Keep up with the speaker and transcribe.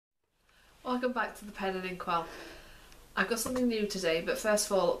Welcome back to the Pen and Inkwell. I've got something new today, but first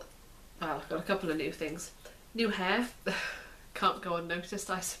of all, well, I've got a couple of new things. New hair, can't go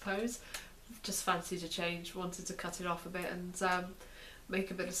unnoticed I suppose. Just fancied a change, wanted to cut it off a bit and make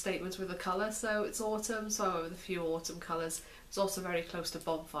a bit of statement with the colour. So it's autumn, so I went with a few autumn colours. It's also very close to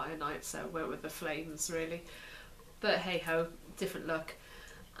bonfire night, so I went with the flames really. But hey ho, different look.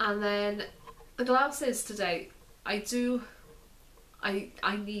 And then the glasses today, I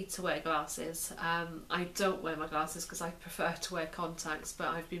need to wear glasses. I don't wear my glasses because I prefer to wear contacts, but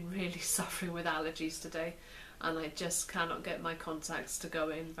I've been really suffering with allergies today and I just cannot get my contacts to go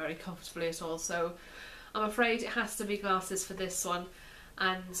in very comfortably at all, so I'm afraid it has to be glasses for this one.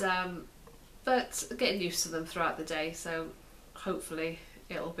 And but getting used to them throughout the day, so hopefully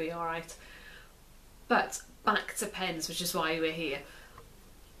it'll be alright. But back to pens, which is why we're here.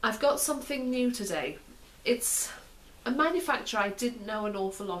 I've got something new today. It's a manufacturer I didn't know an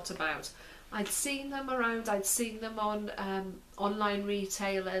awful lot about. I'd seen them around, I'd seen them on online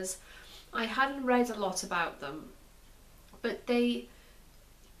retailers. I hadn't read a lot about them, but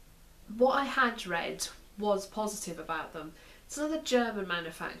what I had read was positive about them. It's another German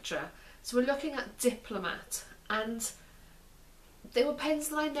manufacturer. So we're looking at Diplomat, and they were pens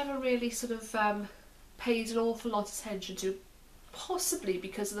that I never really sort of paid an awful lot of attention to, possibly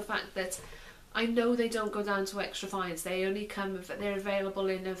because of the fact that I know they don't go down to extra fines. They only they're available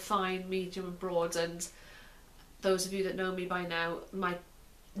in a fine, medium and broad, and those of you that know me by now, my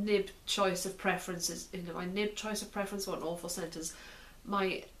nib choice of preference is, what an awful sentence.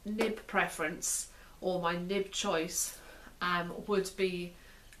 My nib preference, or my nib choice, would be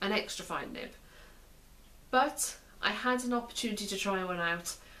an extra fine nib. But I had an opportunity to try one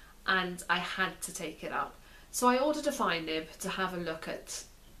out and I had to take it up. So I ordered a fine nib to have a look at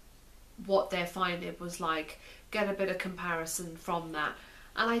what their fine nib was like, get a bit of comparison from that.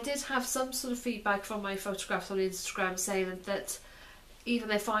 And I did have some sort of feedback from my photographs on Instagram saying that even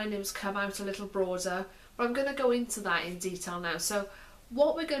their fine nibs come out a little broader, but I'm going to go into that in detail now. So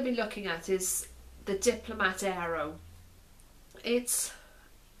what we're going to be looking at is the Diplomat Aero. It's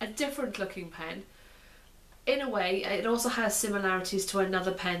a different looking pen. In a way, it also has similarities to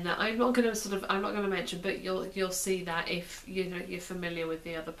another pen that I'm not going to mention, but you'll see that if you're familiar with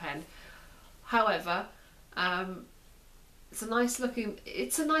the other pen. However, it's a nice looking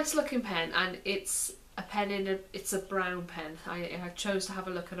pen, and it's a pen it's a brown pen. I chose to have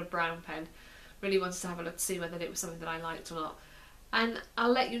a look at a brown pen. Really wanted to have a look to see whether it was something that I liked or not. And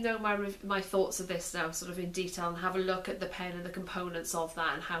I'll let you know my thoughts of this now, sort of in detail, and have a look at the pen and the components of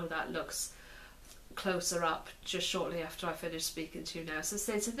that and how that looks closer up just shortly after I finish speaking to you now. So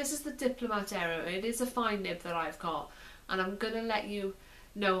this is the Diplomat Aero. It is a fine nib that I've got, and I'm going to let you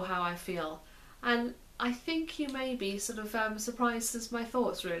know how I feel. And I think you may be sort of surprised as my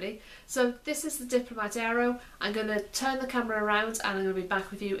thoughts really. So this is the Diplomat Aero. I'm going to turn the camera around and I'm going to be back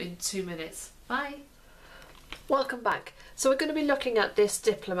with you in 2 minutes. Bye! Welcome back. So we're going to be looking at this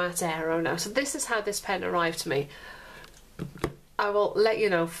Diplomat Aero now. So this is how this pen arrived to me. I will let you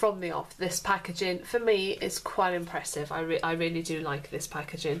know from the off, this packaging for me is quite impressive. I really do like this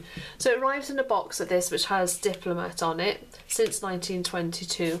packaging. So it arrives in a box like this, which has Diplomat on it since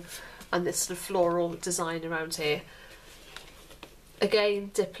 1922, and this sort of floral design around here. Again,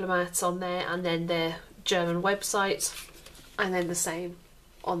 Diplomat on there, and then their German website, and then the same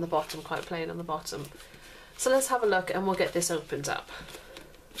on the bottom, quite plain on the bottom. So let's have a look and we'll get this opened up.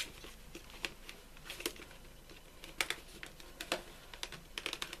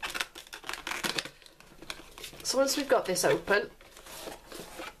 So once we've got this open,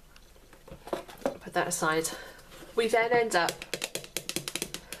 put that aside, we then end up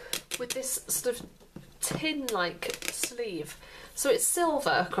with this sort of tin-like sleeve. So it's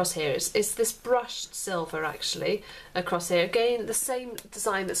silver across here, it's this brushed silver actually across here. Again, the same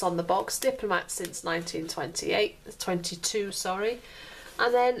design that's on the box, Diplomat since 1922, sorry.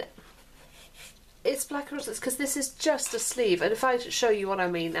 And then it's black across, because this is just a sleeve, and if I show you what I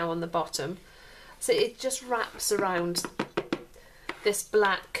mean now on the bottom, so it just wraps around this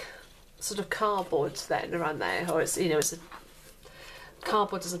black sort of cardboard then around there, or it's, it's a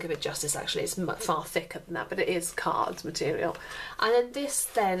cardboard doesn't give it justice actually, it's far thicker than that, but it is card material. And then this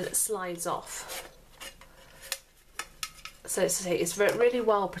then slides off. So it's really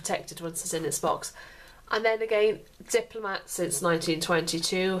well protected once it's in its box. And then again, Diplomat since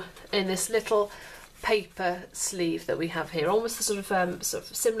 1922 in this little paper sleeve that we have here, almost the sort of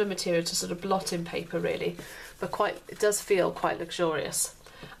similar material to sort of blotting paper really, but it does feel quite luxurious.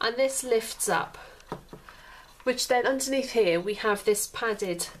 And this lifts up, which then underneath here we have this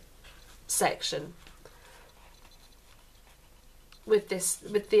padded section. with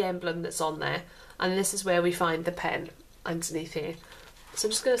the emblem that's on there, and this is where we find the pen underneath here. So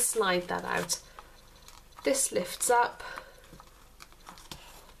I'm just going to slide that out. This lifts up.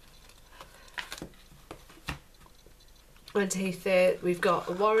 Underneath there we've got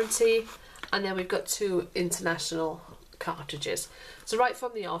a warranty, and then we've got 2 international cartridges. So right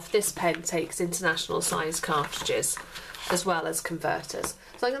from the off, this pen takes international size cartridges as well as converters.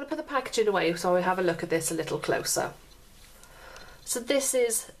 So I'm going to put the packaging away so we have a look at this a little closer. So this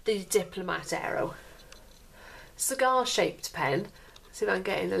is the Diplomat Aero. Cigar shaped pen. See if I'm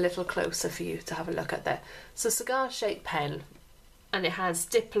getting a little closer for you to have a look at there. So cigar shaped pen, and it has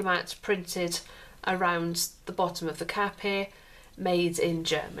Diplomat printed around the bottom of the cap here, made in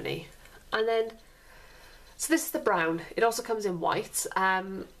Germany. And then, so this is the brown. It also comes in white.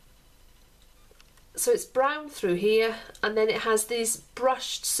 So it's brown through here, and then it has these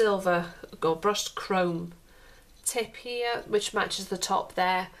brushed silver or brushed chrome tip here, which matches the top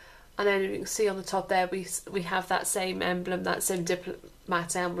there. And then you can see on the top there we have that same emblem, that same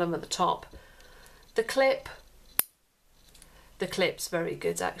Diplomat emblem at the top. The clip's very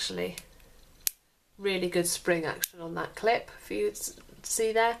good actually. Really good spring action on that clip for you to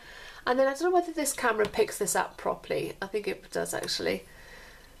see there. And then I don't know whether this camera picks this up properly. I think it does actually.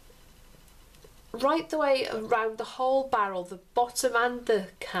 Right the way around the whole barrel, the bottom and the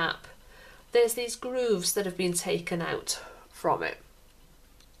cap, there's these grooves that have been taken out from it.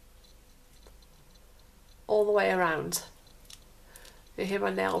 All the way around. You hear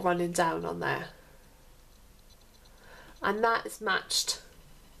my nail running down on there. And that is matched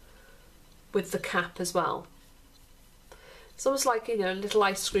with the cap as well. It's almost like, you know, a little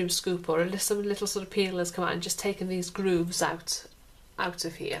ice cream scoop or some little sort of peel has come out and just taken these grooves out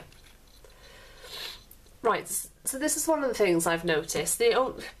of here. Right, so this is one of the things I've noticed.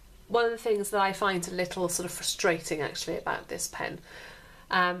 One of the things that I find a little sort of frustrating actually about this pen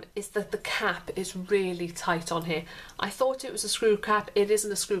is that the cap is really tight on here. I thought it was a screw cap. It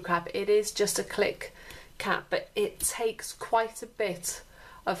isn't a screw cap. It is just a click cap, but it takes quite a bit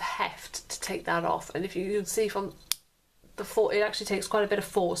of heft to take that off, and if you can see from the force, it actually takes quite a bit of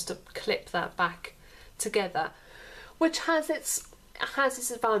force to clip that back together, which has its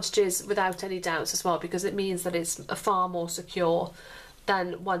advantages without any doubts as well, because it means that it's a far more secure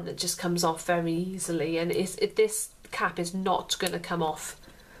than one that just comes off very easily. And this cap is not going to come off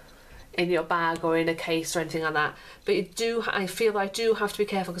in your bag or in a case or anything like that, but I feel I do have to be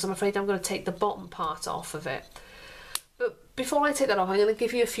careful, because I'm afraid I'm going to take the bottom part off of it. But before I take that off, I'm going to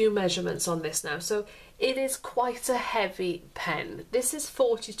give you a few measurements on this now. So it is quite a heavy pen. This is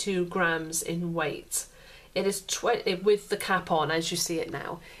 42 grams in weight. It is with the cap on, as you see it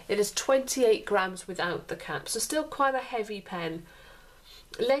now. It is 28 grams without the cap, so still quite a heavy pen.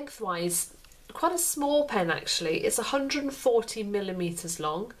 Lengthwise, quite a small pen actually. It's 140 millimeters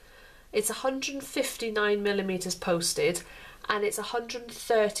long. It's 159 millimeters posted, and it's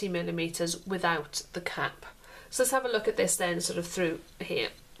 130 millimeters without the cap. So let's have a look at this then, sort of through here,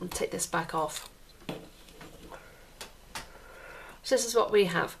 and take this back off. So this is what we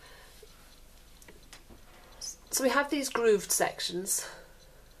have. So we have these grooved sections.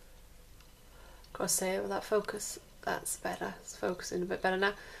 Gotta say, will that focus? That's better. It's focusing a bit better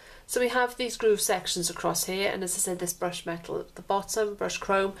now. So we have these grooved sections across here, and as I said, this brushed metal at the bottom, brushed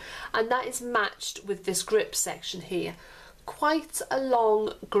chrome, and that is matched with this grip section here. Quite a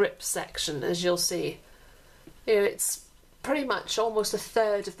long grip section, as you'll see. You know, it's pretty much almost a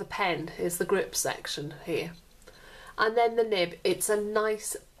third of the pen is the grip section here. And then the nib, it's a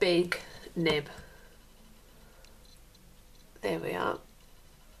nice big nib. There we are.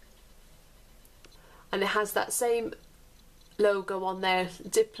 And it has that same logo on there,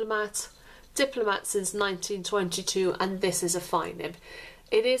 Diplomat. Diplomat since 1922, and this is a fine nib.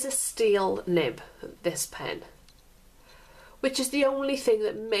 It is a steel nib, this pen, which is the only thing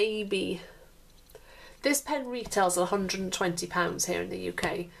that maybe... This pen retails at £120 here in the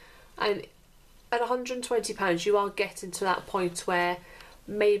UK, and at £120 you are getting to that point where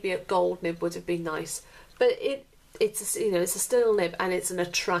maybe a gold nib would have been nice, but it's a steel nib, and it's an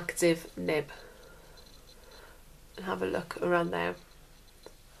attractive nib. And have a look around there,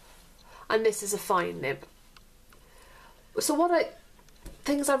 and this is a fine nib. So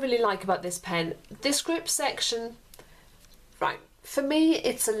things I really like about this pen, this grip section, right, for me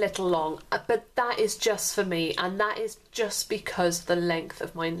it's a little long, but that is just for me, and that is just because of the length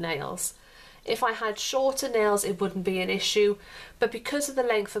of my nails. If I had shorter nails it wouldn't be an issue, but because of the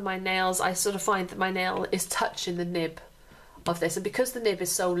length of my nails I sort of find that my nail is touching the nib of this, and because the nib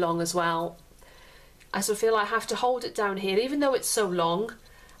is so long as well, I sort of feel I have to hold it down here. Even though it's so long,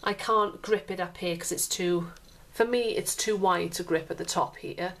 I can't grip it up here because it's too For me, it's too wide to grip at the top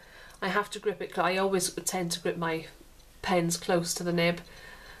here. I have to grip it, I always tend to grip my pens close to the nib,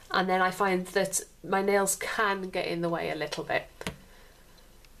 and then I find that my nails can get in the way a little bit.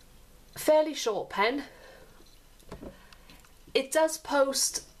 Fairly short pen. It does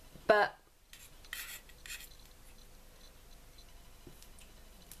post, but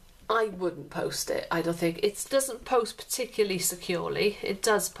I wouldn't post it. I don't think it doesn't post particularly securely. It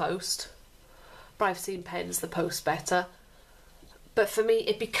does post, but I've seen pens that post better. But for me,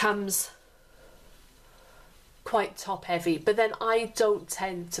 it becomes quite top heavy. But then I don't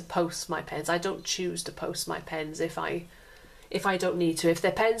tend to post my pens. I don't choose to post my pens if I don't need to. If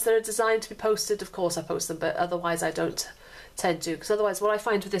they're pens that are designed to be posted, of course I post them, but otherwise I don't tend to. Because otherwise what I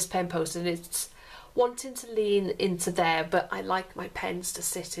find with this pen posting, it's wanting to lean into there, but I like my pens to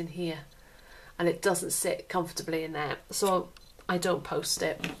sit in here, and it doesn't sit comfortably in there, so I don't post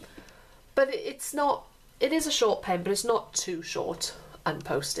it. But it's not, it is a short pen, but it's not too short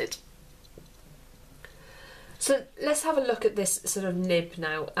unposted. So let's have a look at this sort of nib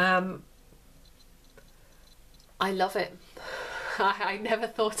now. I love it. I never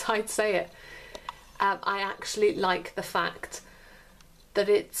thought I'd say it. I actually like the fact that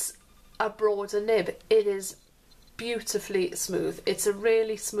it's a broader nib. It is beautifully smooth. It's a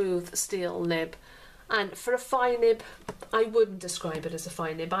really smooth steel nib, and for a fine nib, I wouldn't describe it as a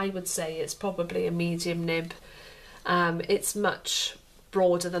fine nib. I would say it's probably a medium nib. It's much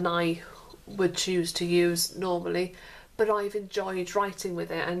broader than I would choose to use normally, but I've enjoyed writing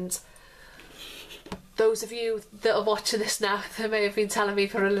with it. And those of you that are watching this now, that may have been telling me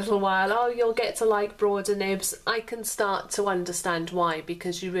for a little while, oh, you'll get to like broader nibs, I can start to understand why,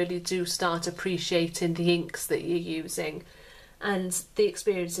 because you really do start appreciating the inks that you're using, and the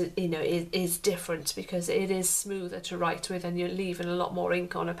experience, you know, is different because it is smoother to write with and you're leaving a lot more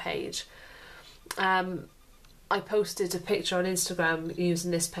ink on a page. I posted a picture on Instagram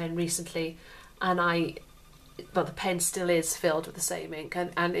using this pen recently, and the pen still is filled with the same ink,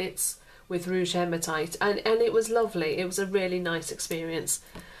 and it's with rouge hematite, and it was lovely. It was a really nice experience.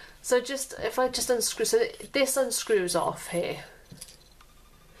 So if I just unscrew, so this unscrews off here,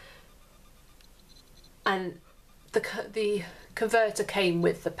 and the converter came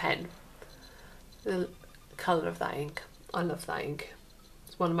with the pen. The colour of that ink, I love that ink.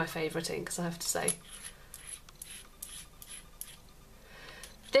 It's one of my favourite inks, I have to say.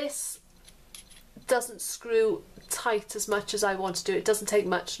 This doesn't screw tight as much as I want to do. It doesn't take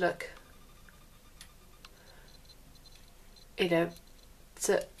much, look, you know,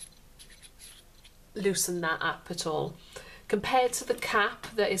 to loosen that up at all. Compared to the cap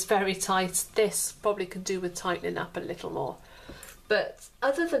that is very tight, this probably could do with tightening up a little more. But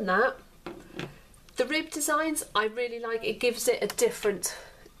other than that, the rib designs I really like. It gives it a different,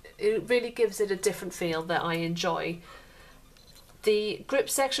 it really gives it a different feel that I enjoy. The grip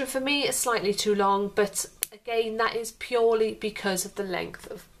section for me is slightly too long, but again, that is purely because of the length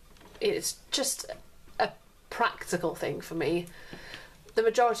of, it's just a practical thing for me. The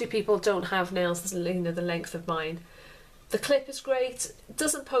majority of people don't have nails, you know, the length of mine. The clip is great. It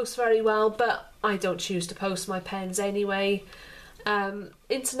doesn't post very well, but I don't choose to post my pens anyway.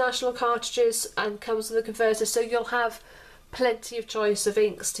 International cartridges, and comes with a converter, so you'll have plenty of choice of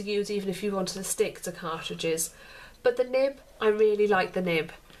inks to use even if you wanted to stick to cartridges. But the nib, I really like the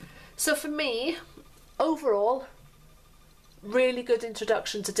nib. So for me, overall, really good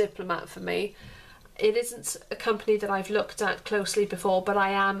introduction to Diplomat for me. It isn't a company that I've looked at closely before, but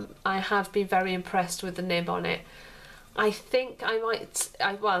I have been very impressed with the nib on it. I think I might,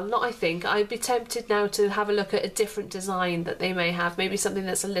 I'd be tempted now to have a look at a different design that they may have, maybe something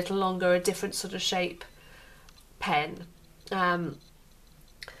that's a little longer, a different sort of shape pen.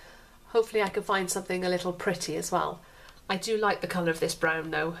 Hopefully I can find something a little pretty as well. I do like the colour of this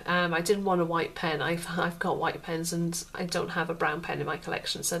brown though. I didn't want a white pen. I've got white pens and I don't have a brown pen in my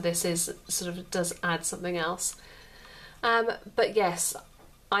collection, so this is sort of does add something else. But yes,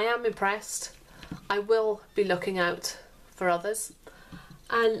 I am impressed. I will be looking out for others.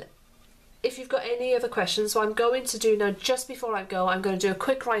 And if you've got any other questions, what I'm going to do now, just before I go, I'm going to do a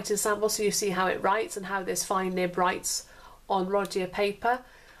quick writing sample so you see how it writes and how this fine nib writes on Rhodia paper.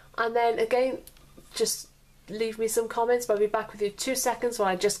 And then again, just leave me some comments, but I'll be back with you 2 seconds while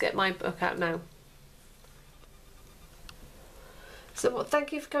I just get my book out now. So well,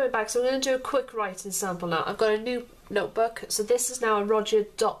 thank you for coming back. So I'm going to do a quick writing sample now. I've got a new notebook, so this is now a Rhodia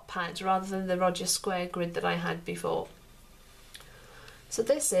Dotpad rather than the Rhodia square grid that I had before. So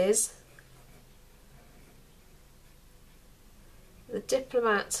this is the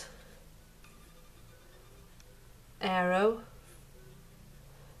Diplomat Aero.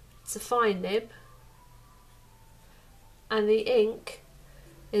 It's a fine nib. and the ink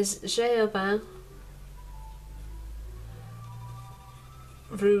is Géobin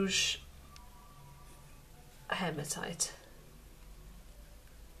Rouge Hematite.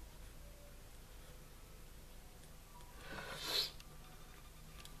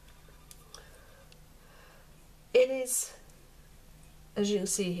 It is, as you can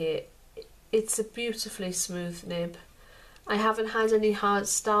see here, it's a beautifully smooth nib. I haven't had any hard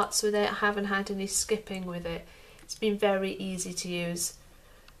starts with it, I haven't had any skipping with it. It's been very easy to use.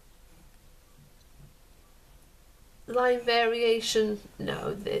 Line variation,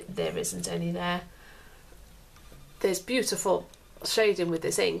 no, there isn't any there. There's beautiful shading with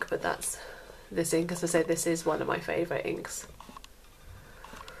this ink, but that's this ink. As I say, this is one of my favourite inks.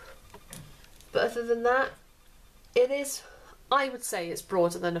 But other than that, it is, I would say it's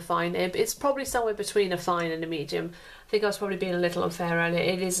broader than a fine nib. It's probably somewhere between a fine and a medium. I think I was probably being a little unfair earlier.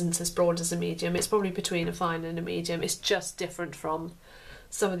 It isn't as broad as a medium. It's probably between a fine and a medium. It's just different from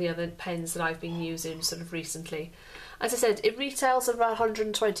some of the other pens that I've been using sort of recently. As I said, it retails at about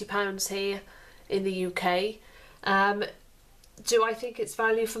 £120 here in the UK. Do I think it's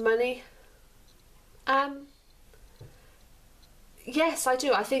value for money? Yes, I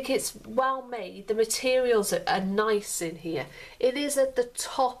do. I think it's well made. The materials are nice in here. It is at the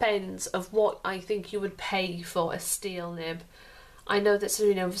top ends of what I think you would pay for a steel nib. I know that,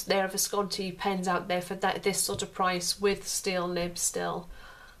 you know, there are Visconti pens out there for this sort of price with steel nibs still.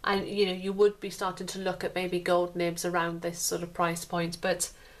 And, you know, you would be starting to look at maybe gold nibs around this sort of price point.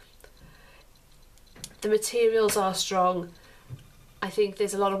 But the materials are strong. I think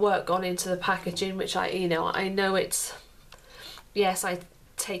there's a lot of work gone into the packaging, which I know it's... Yes, I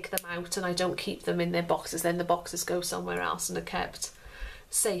take them out and I don't keep them in their boxes. Then the boxes go somewhere else and are kept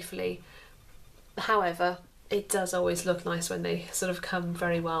safely. However, it does always look nice when they sort of come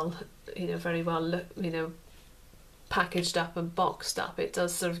very well, packaged up and boxed up. It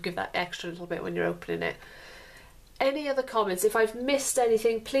does sort of give that extra little bit when you're opening it. Any other comments? If I've missed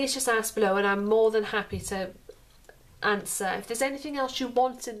anything, please just ask below and I'm more than happy to answer. If there's anything else you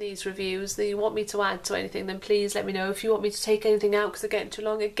want in these reviews that you want me to add to anything, then please let me know. If you want me to take anything out because they're getting too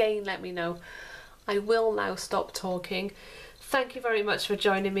long, again let me know. I will now stop talking. Thank you very much for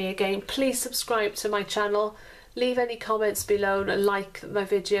joining me again. Please subscribe to my channel, leave any comments below and like my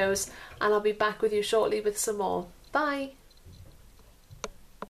videos, and I'll be back with you shortly with some more. Bye.